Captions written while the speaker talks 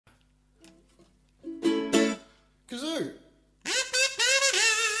Kazoo.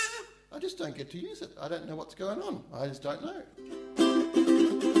 I just don't get to use it. I don't know what's going on. I just don't know.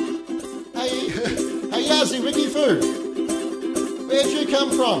 Hey, hey Yazzie, Ricky Foo. Where'd you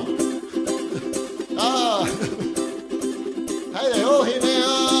come from? Hey, they're all here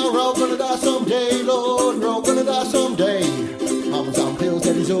now. We're all gonna die someday, Lord. We're all gonna die someday. Mama's on pills,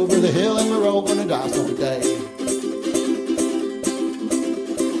 daddy's over the hill, and we're all gonna die someday.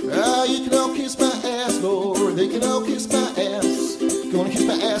 You can all kiss my ass, Lord. They can all kiss my ass. Gonna kiss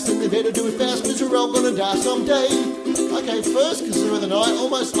my ass, and they better do it fast, 'cause we're all gonna die someday. Okay, first kazoo of the night,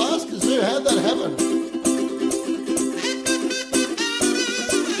 almost last kazoo. How'd that happen?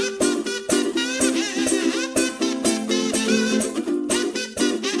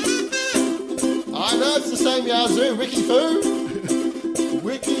 I know it's the same Yazoo, Ricky Foo.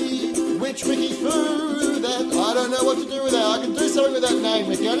 Which Ricky Foo? That I don't know what to do with that. I can do something with that name,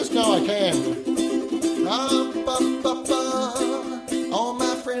 Ricky. I just know I can. All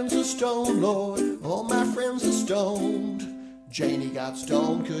my friends are stoned, Lord. All my friends are stoned. Janie got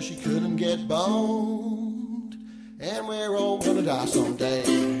stoned 'cause she couldn't get boned. And we're all gonna die someday.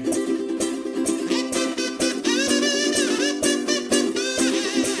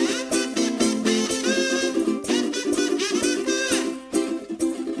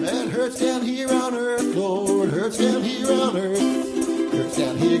 Hurts down here on earth, Lord, hurts down here on earth. Hurts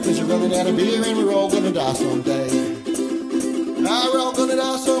down here 'cause you're running out of beer, and we're all gonna die someday. We're all gonna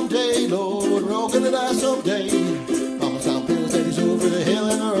die someday, Lord, we're all gonna die someday. Mama's on pills, daddy's over the hill,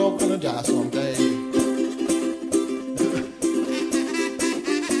 and we're all gonna die someday.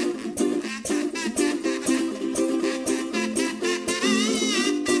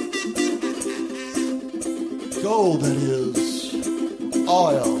 Gold, that is.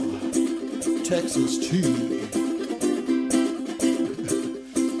 Oil. Texas tea.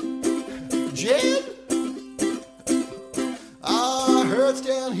 Jed? Hurts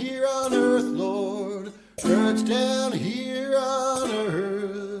down here on earth, Lord. Hurts down here on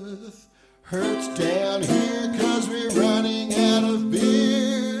earth. Hurts down here 'cause we're running out of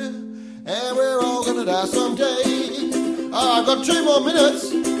beer. And we're all gonna die someday. I've got 2 more minutes.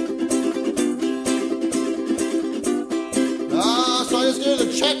 So I just do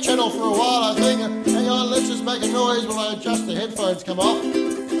the chat channel for a while, I think. Hang on, let's just make a noise while I adjust the headphones come off.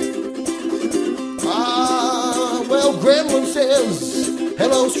 Well, Gremlin says,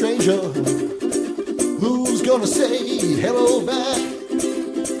 hello, stranger. Who's gonna say hello back?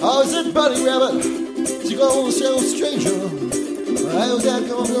 Oh, is it Buddy Rabbit? Is he gonna say, stranger? How's that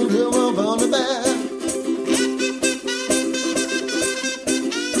gonna come up on the back?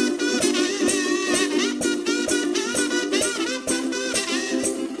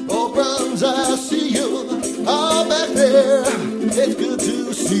 I see you all back there. It's good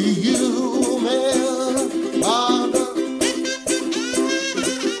to see you, man.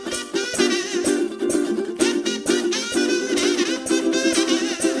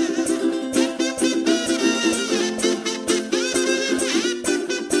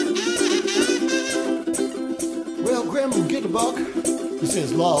 Well, Grandma, get a buck. He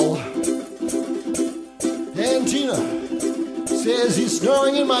says, lol. And Tina says he's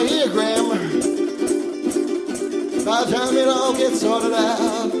snoring in my ear, Graham. By the time it all gets sorted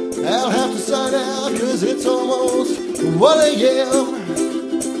out, I'll have to sign out 'cause it's almost 1 a.m.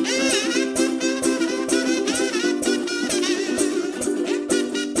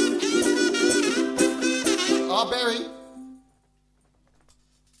 Oh, Barry.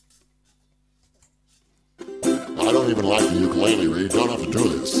 I don't even like the ukulele, Reed. Don't have to do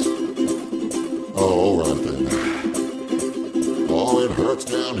this. Oh, all right then. Oh, it hurts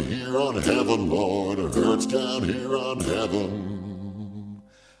down here on heaven, Lord. It hurts down here on heaven.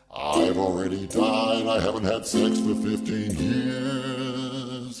 I've already died. I haven't had sex for 15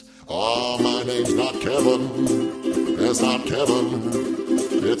 years. Oh, my name's not Kevin. It's not Kevin.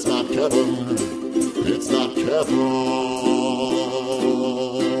 It's not Kevin. It's not Kevin.